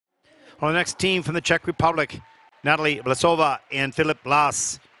Well, the next team from the Czech Republic, Natalie BLAASOVA and Filip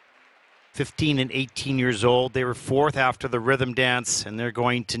BLAAS, 15 and 18 years old. They were fourth after the rhythm dance, and they're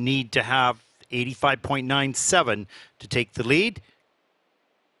going to need to have 85.97 to take the lead.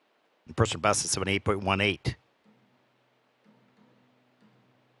 The personal best is 78.18.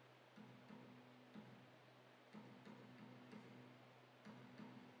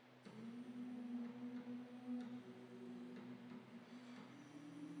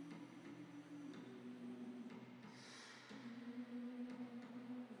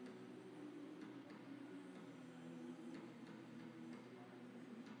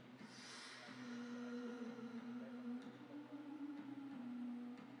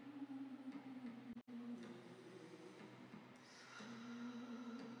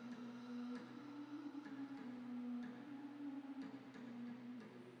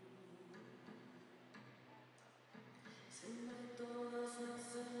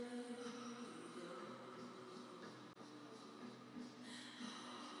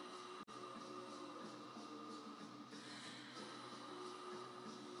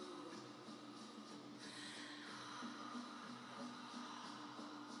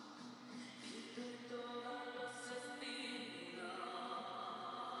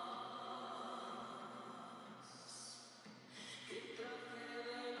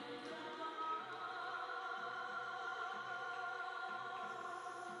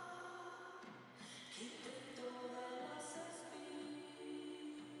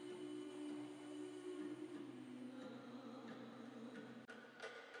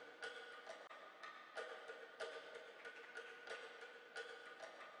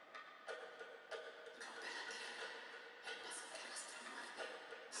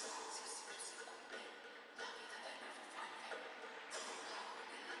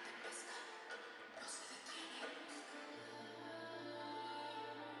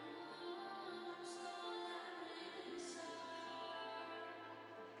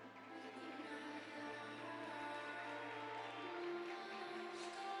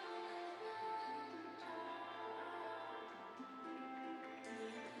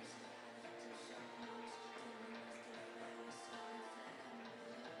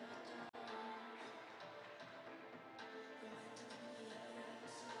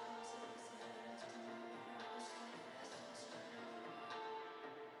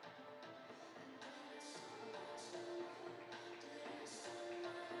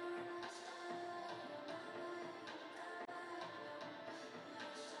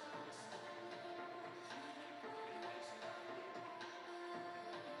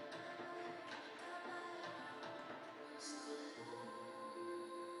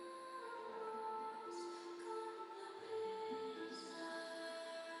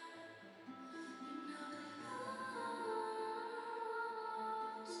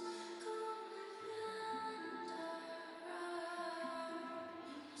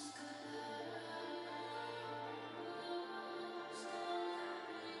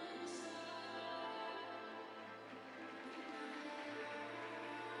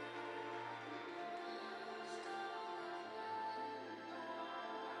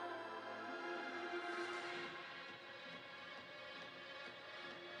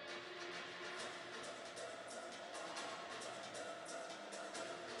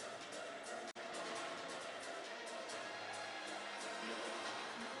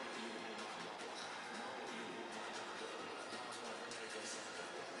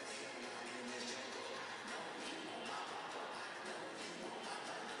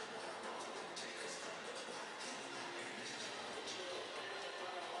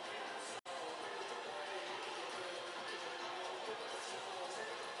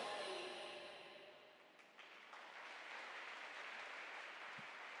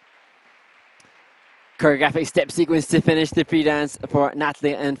 Choreographic step sequence to finish the Prix dance for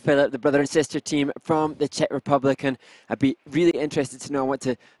Natalie and Filip, the brother and sister team from the Czech Republic. And I'd be really interested to know, what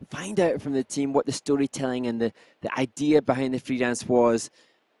to find out from the team, what the storytelling and the idea behind the Prix dance was.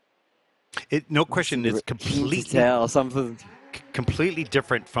 No question, it's completely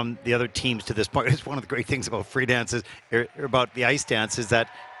different from the other teams to this point. It's one of the great things about free dances, or about the ice dance, is that,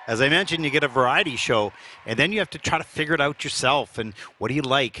 as I mentioned, you get a variety show, and then you have to try to figure it out yourself. And what do you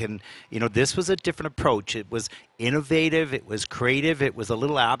like? And, you know, this was a different approach. It was innovative. It was creative. It was a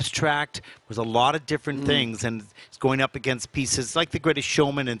little abstract. It was a lot of different things. And it's going up against pieces like The Greatest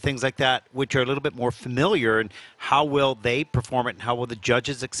Showman and things like that, which are a little bit more familiar. And how will they perform it? And how will the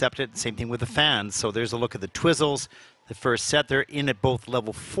judges accept it? Same thing with the fans. So there's a look at the Twizzles. The first set, they're in at both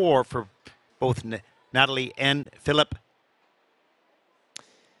level 4 for both Natalie and Filip.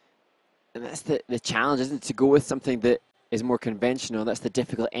 And that's the challenge, isn't it? To go with something that is more conventional. That's the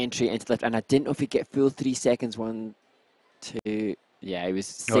difficult entry into lift. And I didn't know if he'd get full 3 seconds. 1, 2. Yeah, he was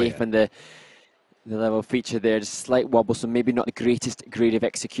safe in the level feature there. Just a slight wobble, so maybe not the greatest grade of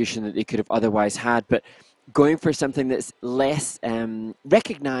execution that they could have otherwise had. But going for something that's less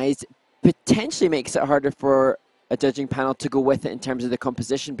recognized potentially makes it harder for a judging panel to go with it in terms of the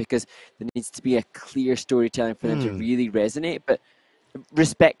composition, because there needs to be a clear storytelling for them to really resonate. But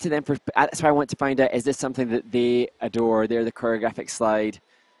respect to them for that's why I want to find out, is this something that they adore? They're the choreographic slide.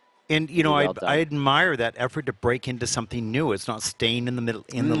 And you know, I admire that effort to break into something new. It's not staying in the middle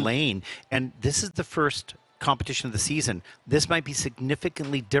in the lane. And this is the first competition of the season. This might be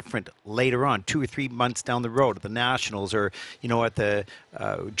significantly different later on, 2 or 3 months down the road at the Nationals, or you know, at the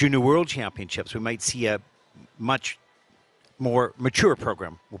Junior World Championships. We might see a much more mature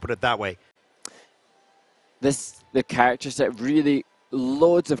program. We'll put it that way. The character set, really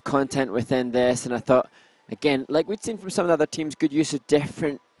loads of content within this, and I thought, again, like we'd seen from some of the other teams, good use of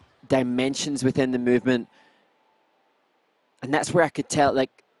different dimensions within the movement. And that's where I could tell, like,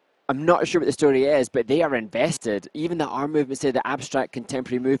 I'm not sure what the story is, but they are invested. Even the arm movement, say the abstract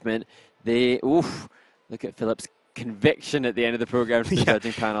contemporary movement, look at Filip's conviction at the end of the program from the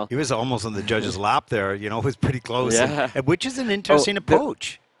judging panel. He was almost on the judge's lap there, you know, it was pretty close. Yeah. Which is an interesting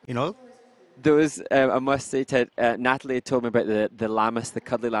approach, you know. There was, I must say, Ted, Natalie told me about the Llamas, the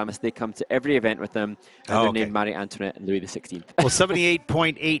cuddly Llamas. They come to every event with them, and they're named Marie Antoinette and Louis XVI. Well,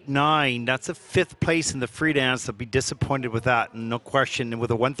 78.89, that's a 5th place in the free dance. They'll be disappointed with that, no question. And with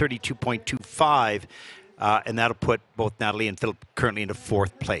a 132.25, and that'll put both Natalie and Filip currently into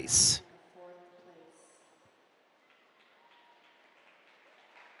 4th place.